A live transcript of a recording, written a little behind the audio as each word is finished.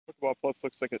Pokeball Plus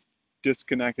looks like it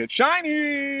disconnected.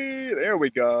 Shiny! There we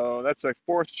go. That's our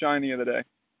fourth shiny of the day.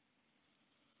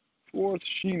 Fourth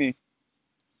shiny.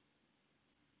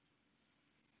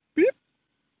 Beep.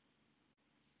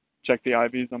 Check the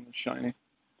IVs on the shiny.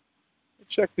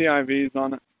 Check the IVs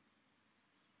on it.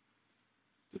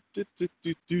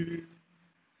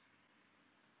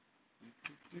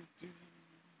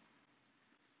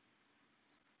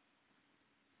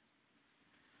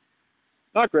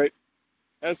 Not great,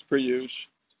 as per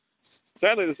usual.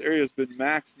 Sadly, this area has been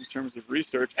maxed in terms of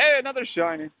research. Hey, another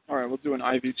shiny. All right, we'll do an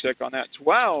IV check on that.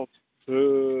 12.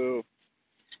 Boo.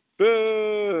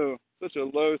 Boo. Such a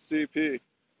low CP.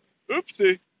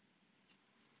 Oopsie.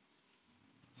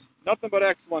 Nothing but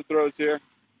excellent throws here.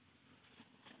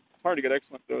 It's hard to get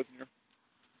excellent throws when you're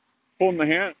holding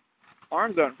the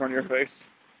arms out in front of your face.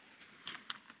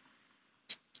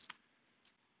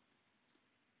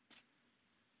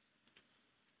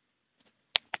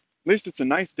 At least it's a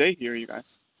nice day here, you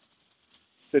guys.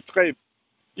 C'est très,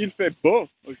 il fait beau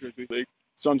aujourd'hui.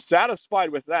 So I'm satisfied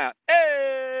with that.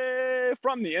 Hey,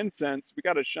 from the incense, we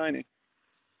got a shiny.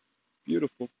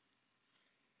 Beautiful.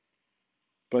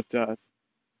 But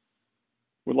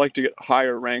would like to get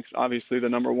higher ranks. Obviously, the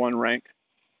 #1 rank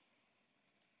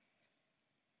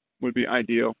would be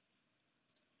ideal.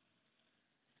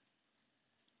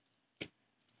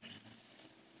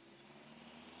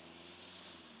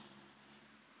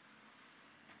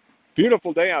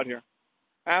 Beautiful day out here.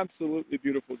 Absolutely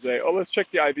beautiful day. Oh, let's check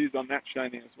the IVs on that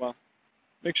shiny as well.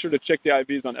 Make sure to check the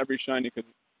IVs on every shiny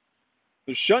because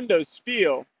the Shundo's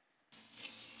Spheal.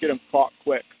 Get him caught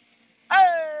quick.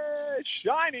 Hey,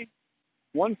 shiny.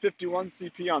 151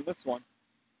 CP on this one.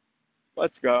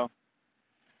 Let's go.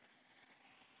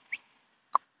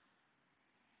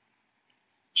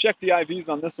 Check the IVs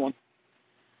on this one.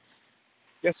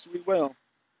 Yes, we will.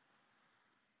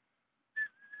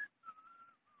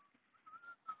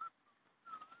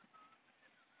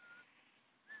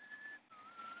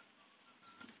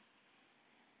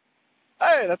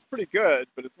 Hey, that's pretty good,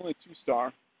 but it's only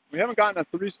 2-star. We haven't gotten a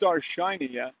 3-star shiny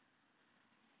yet.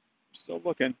 We're still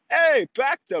looking. Hey,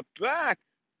 back to back.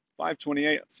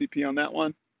 528 CP on that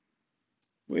one.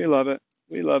 We love it.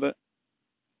 We love it.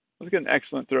 Let's get an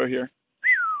excellent throw here.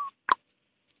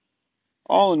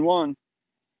 All in one.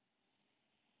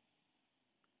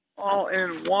 All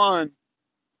in one.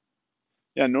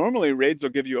 Yeah, normally raids will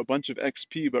give you a bunch of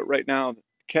XP, but right now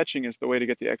catching is the way to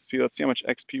get the XP. Let's see how much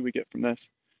XP we get from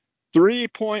this.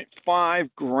 3.5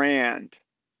 grand.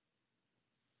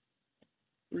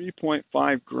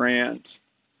 3.5 grand.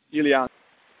 Ilian.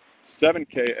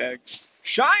 7K eggs.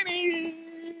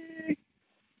 Shiny!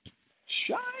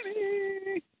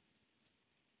 Shiny!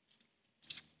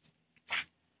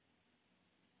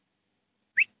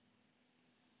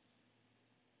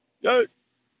 Yay!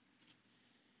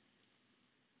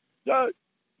 Yay!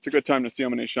 It's a good time to see how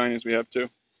many shinies we have too.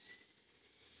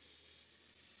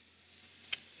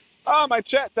 Oh, my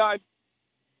chat died.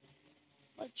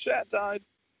 My chat died.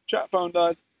 Chat phone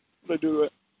died. What did I do to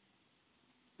it?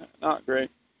 Not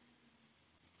great.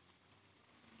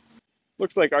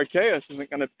 Looks like Arceus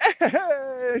isn't gonna.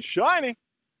 Hey, shiny!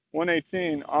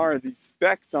 118 are the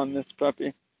specs on this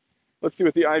puppy. Let's see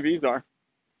what the IVs are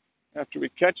after we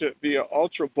catch it via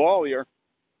Ultra Ball here.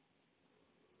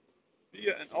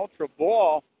 Via an Ultra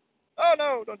Ball. Oh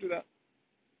no, don't do that.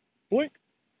 Blink.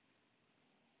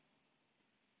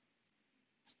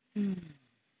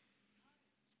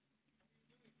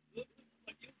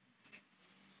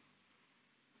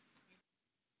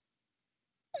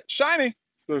 Shiny.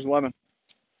 There's 11.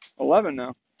 11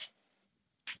 now.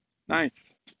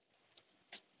 Nice.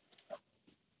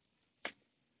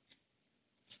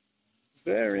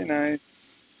 Very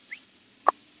nice.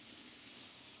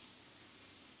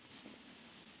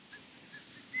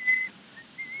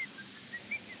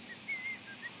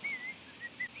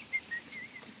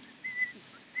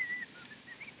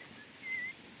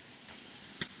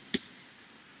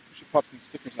 We should pop some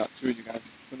stickers out too, you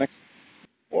guys. So next,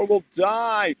 or we'll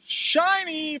die.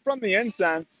 Shiny from the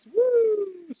incense.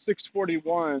 Woo!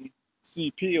 641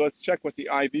 CP. Let's check what the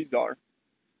IVs are.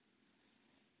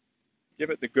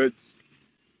 Give it the goods.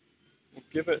 We'll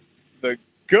give it the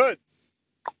goods.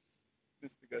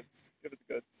 Miss the goods. Give it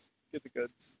the goods. Get the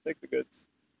goods. Take the goods.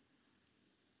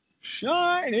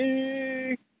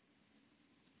 Shiny!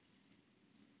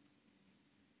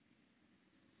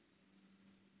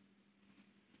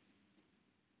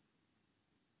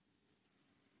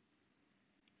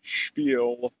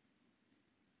 Spheal.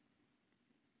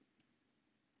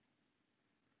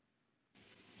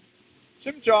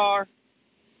 Chimchar.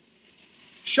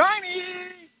 Shiny!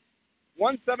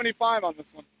 175 on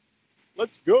this one.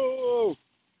 Let's go.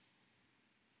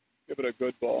 Give it a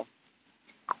good ball.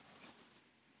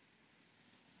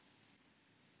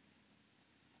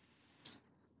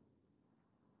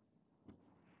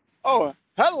 Oh,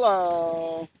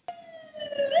 hello.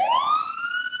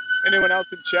 Anyone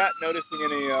else in chat noticing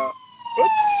any,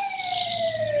 oops,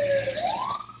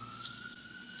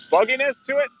 bugginess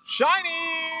to it?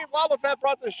 Shiny! Wobbuffet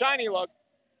brought the shiny look.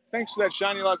 Thanks for that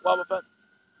shiny luck, Wobbuffet.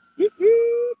 Whoop,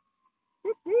 whoop,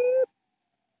 whoop, whoop.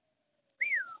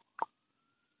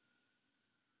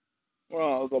 We're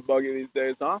all a little buggy these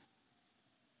days, huh?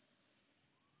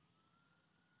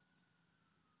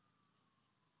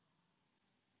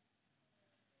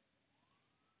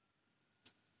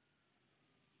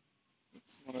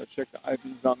 Just want to check the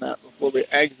IVs on that before we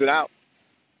exit out.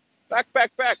 Back,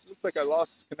 back, back. Looks like I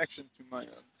lost connection to my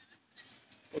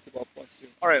Pokeball Plus 2.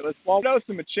 All right, let's Waldos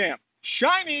and Machamp.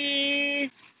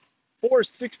 Shiny!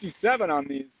 467 on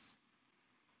these.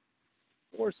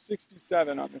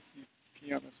 467 on the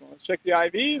CP on this one. Let's check the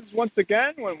IVs once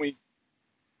again when we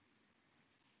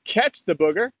catch the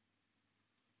booger.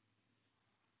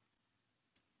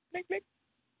 Blink, blink,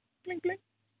 blink, blink,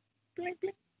 blink,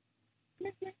 blink,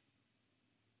 blink, blink.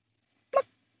 Blink.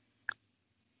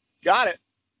 Got it.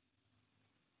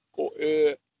 Cool.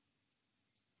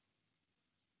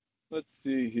 Let's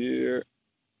see here.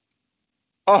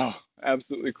 Oh,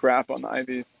 absolutely crap on the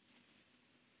IVs.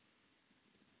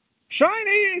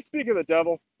 Shiny! Speak of the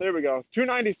devil. There we go.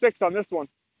 296 on this one.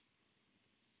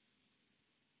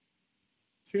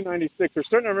 296. We're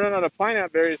starting to run out of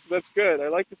pineapple berries, so that's good. I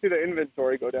like to see the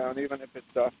inventory go down, even if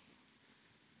it's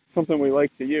something we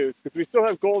like to use, because we still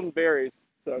have golden berries.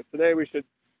 So today we should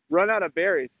run out of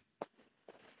berries.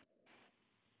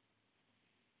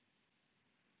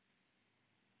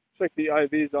 Check the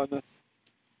IVs on this.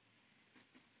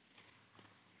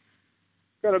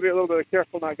 Got to be a little bit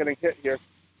careful not getting hit here.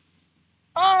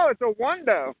 Oh, it's a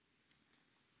Wundo.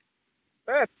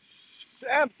 That's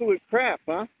absolute crap,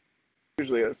 huh?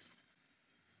 Usually is.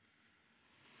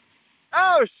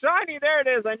 Oh, shiny! There it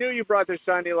is. I knew you brought the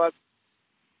shiny luck.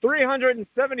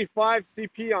 375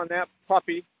 CP on that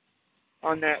puppy,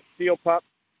 on that seal pup.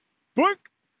 Book.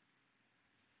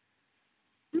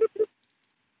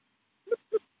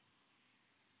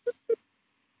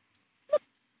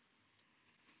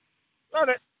 Love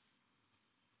it.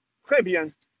 Très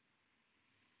bien.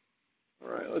 All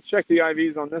right, let's check the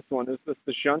IVs on this one. Is this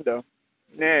the Shundo?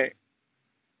 Nay.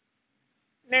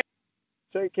 Nay.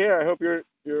 Take care. I hope you're.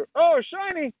 Oh,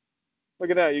 shiny!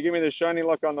 Look at that. You give me the shiny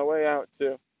luck on the way out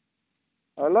too.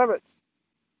 I love it.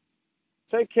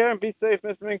 Take care and be safe,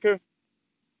 Miss Minku.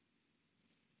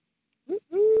 We'll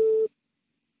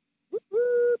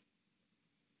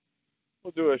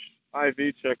do a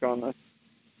IV check on this.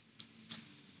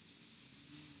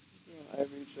 Do an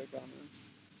IV check on this.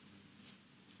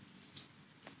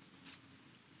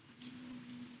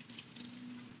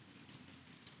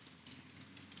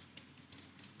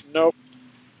 Nope.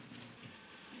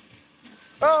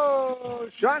 Oh,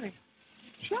 shiny.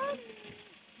 Shiny.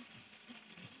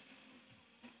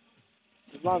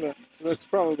 Love it. So that's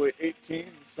probably 18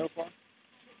 so far.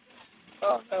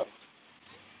 Oh, no.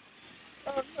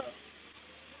 Oh, no.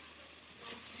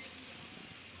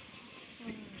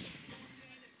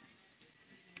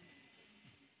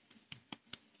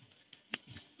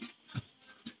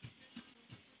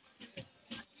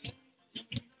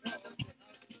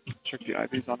 Check the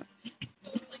IVs on it.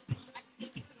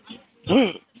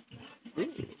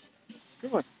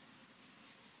 Come on.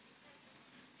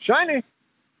 Shiny!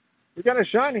 We got a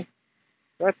shiny.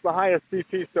 That's the highest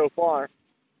CP so far.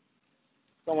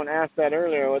 Someone asked that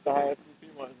earlier what the highest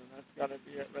CP was, and that's got to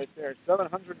be it right there.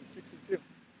 762.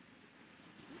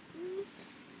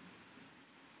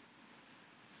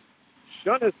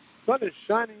 Sun is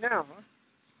shining now, huh?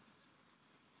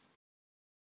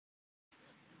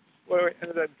 What we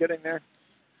ended up getting there?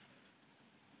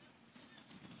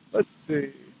 Let's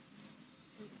see.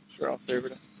 Sure, I'll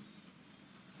favorite it.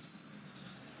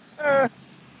 I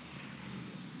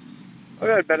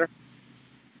got it better.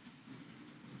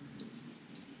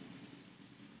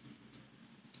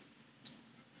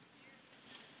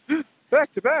 Back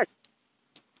to back.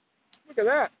 Look at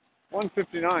that.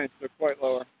 159, so quite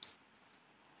lower.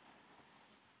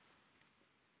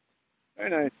 Very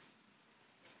nice.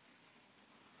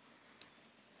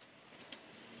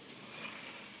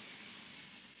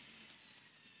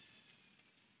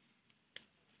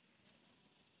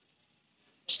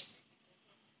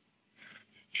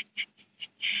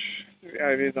 The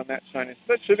IVs on that shiny. So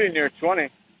that should be near 20.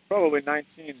 Probably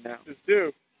 19 now. Just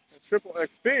do a triple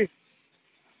XP.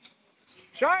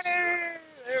 Shiny!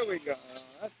 There we go.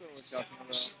 That's what we're talking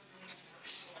about.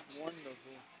 Wonderful.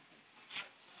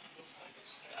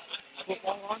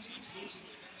 Football on? Let's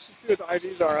see what the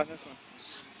IVs are on this one.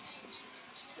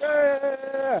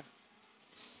 Yeah!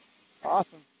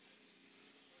 Awesome.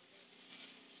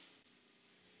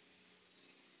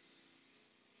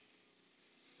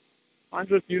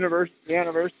 100th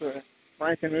anniversary.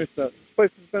 Frank and Musa. This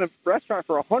place has been a restaurant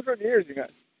for 100 years, you guys.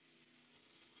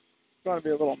 It's going to be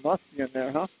a little musty in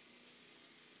there, huh?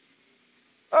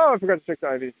 Oh, I forgot to check the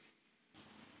IVs.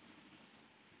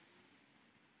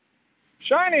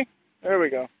 Shiny! There we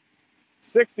go.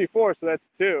 64, so that's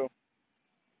 2.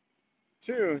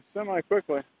 2,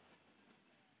 semi-quickly.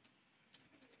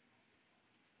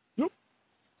 Nope.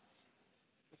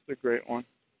 Just a great one.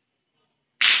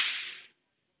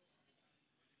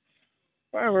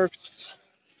 Fireworks.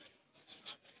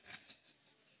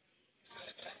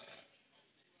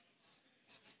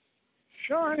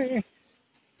 Shiny.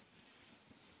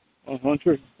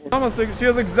 100. Almost, she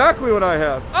has exactly what I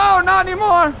have. Oh, not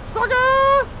anymore!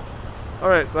 Sucker!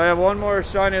 Alright, so I have one more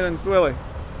shiny than Swilly.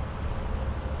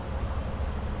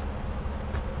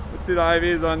 Let's see the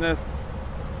IVs on this.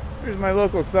 Here's my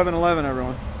local 7-Eleven,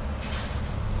 everyone.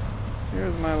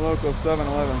 Here's my local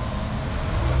 7-Eleven.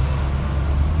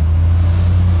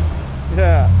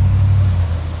 Yeah.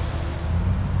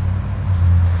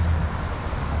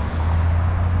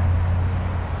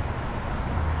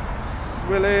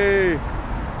 Swilly.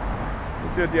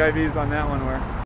 Let's see what the IVs on that one were.